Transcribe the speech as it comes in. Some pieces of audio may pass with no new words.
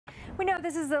We know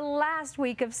this is the last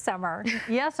week of summer.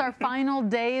 Yes, our final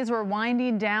days, we're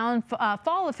winding down.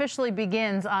 Fall officially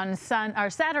begins on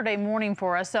Saturday morning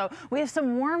for us. So we have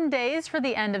some warm days for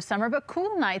the end of summer, but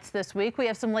cool nights this week. We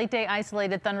have some late day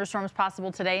isolated thunderstorms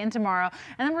possible today and tomorrow.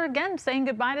 And then we're again saying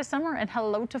goodbye to summer and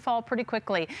hello to fall pretty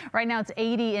quickly. Right now it's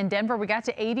 80 in Denver. We got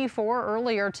to 84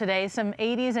 earlier today. Some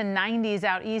 80s and 90s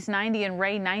out east, 90 in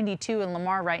Ray, 92 in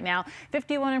Lamar right now.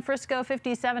 51 in Frisco,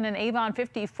 57 in Avon,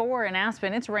 54 in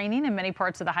Aspen. It's raining in many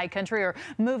parts of the high country or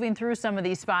moving through some of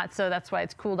these spots, so that's why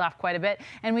it's cooled off quite a bit.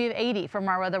 And we have 80 from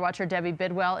our weather watcher Debbie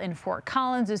Bidwell in Fort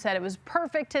Collins, who said it was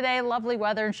perfect today, lovely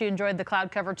weather, and she enjoyed the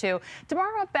cloud cover too.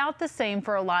 Tomorrow about the same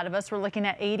for a lot of us. We're looking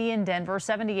at 80 in Denver,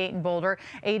 78 in Boulder,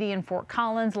 80 in Fort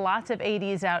Collins, lots of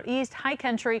 80s out east, high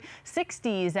country,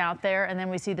 60s out there, and then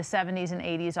we see the 70s and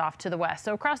 80s off to the west.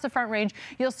 So across the Front Range,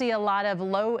 you'll see a lot of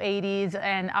low 80s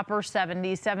and upper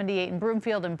 70s, 78 in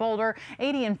Broomfield and Boulder,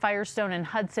 80 in Firestone and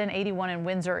Hudson, 81 in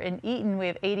Windsor and Eaton. We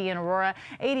have 80 in Aurora,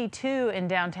 82 in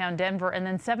downtown Denver, and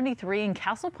then 73 in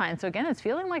Castle Pine. So again, it's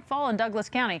feeling like fall in Douglas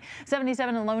County.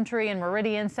 77 in Lone Tree and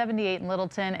Meridian, 78 in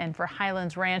Littleton, and for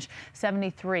Highlands Ranch,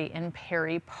 73 in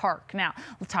Perry Park. Now,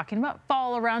 talking about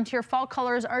fall around here, fall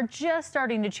colors are just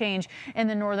starting to change in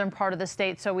the northern part of the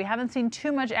state. So we haven't seen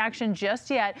too much action just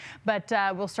yet, but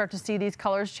we'll start to see these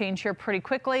colors change here pretty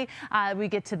quickly. We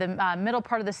get to the middle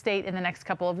part of the state in the next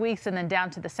couple of weeks, and then down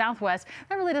to the southwest.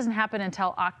 That really doesn't happen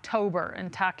until October.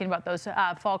 And talking about those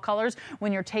fall colors,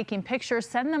 when you're taking pictures,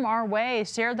 send them our way,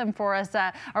 share them for us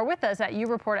or with us at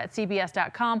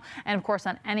youreport@cbs.com, and of course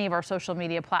on any of our social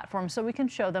media platforms so we can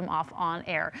show them off on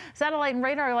air. Satellite and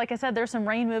radar, like I said, there's some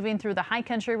rain moving through the high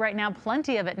country right now,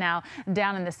 plenty of it now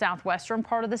down in the southwestern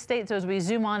part of the state. So as we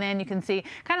zoom on in, you can see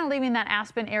kind of leaving that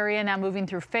Aspen area, now moving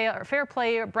through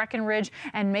Fairplay, Breckenridge,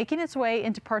 and making its way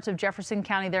into parts of Jefferson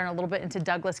County there and a little bit into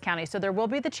Douglas County. So there will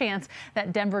be the chance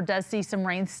that Denver does see some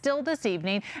rain still this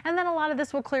evening, and then a lot of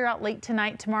this will clear out late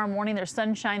tonight. Tomorrow morning there's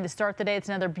sunshine to start the day. It's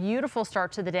another beautiful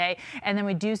start to the day, and then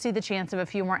we do see the chance of a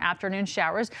few more afternoon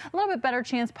showers. A little bit better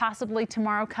chance possibly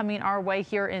tomorrow coming our way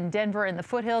here in Denver in the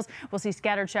foothills. We'll see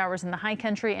scattered showers in the high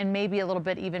country, and maybe a little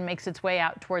bit even makes its way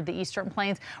out toward the eastern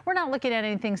plains. We're not looking at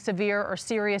anything severe or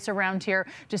serious around here,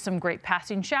 just some great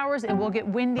passing showers. It will get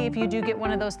windy if you do get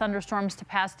one of those thunderstorms to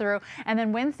pass through. And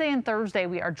then Wednesday and Thursday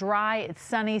we are dry, it's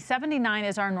sunny, 79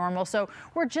 is our normal, so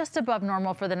we're just above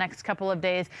normal for the next couple of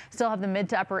days. Still have the mid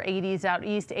to upper 80s out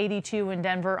east, 82 in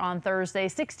Denver on Thursday,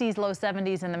 60s, low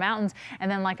 70s in the mountains. And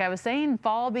then like I was saying,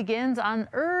 fall begins on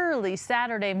early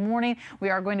Saturday morning. We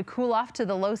are going to cool off to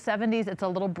the low 70s. It's a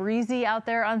little breezy out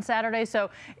there on Saturday, so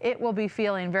it will be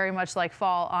feeling very much like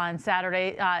fall on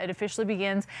Saturday. It officially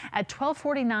begins at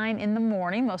 12:49 in the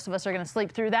morning. Most of us are going to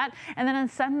sleep through that. And then on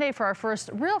Sunday for our first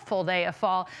real full day of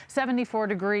fall, 74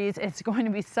 degrees. It's going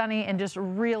to be sunny and just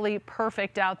really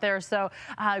perfect out there. So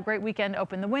great weekend.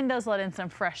 Open the windows, let in some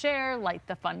fresh air, light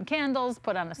the fun candles,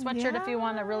 put on a sweatshirt if you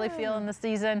want to really feel in the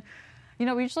season. You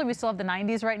know, usually we still have the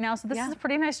 90s right now, so this is a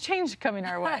pretty nice change coming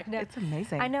our way. It's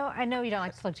amazing. I know you don't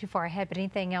like to look too far ahead, but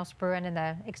anything else brewing in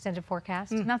the extended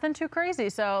forecast? Nothing too crazy.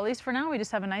 So at least for now, we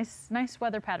just have a nice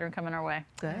weather pattern coming our way.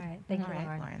 Good. All right. Thank you,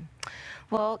 Lauren.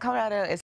 Well, Colorado is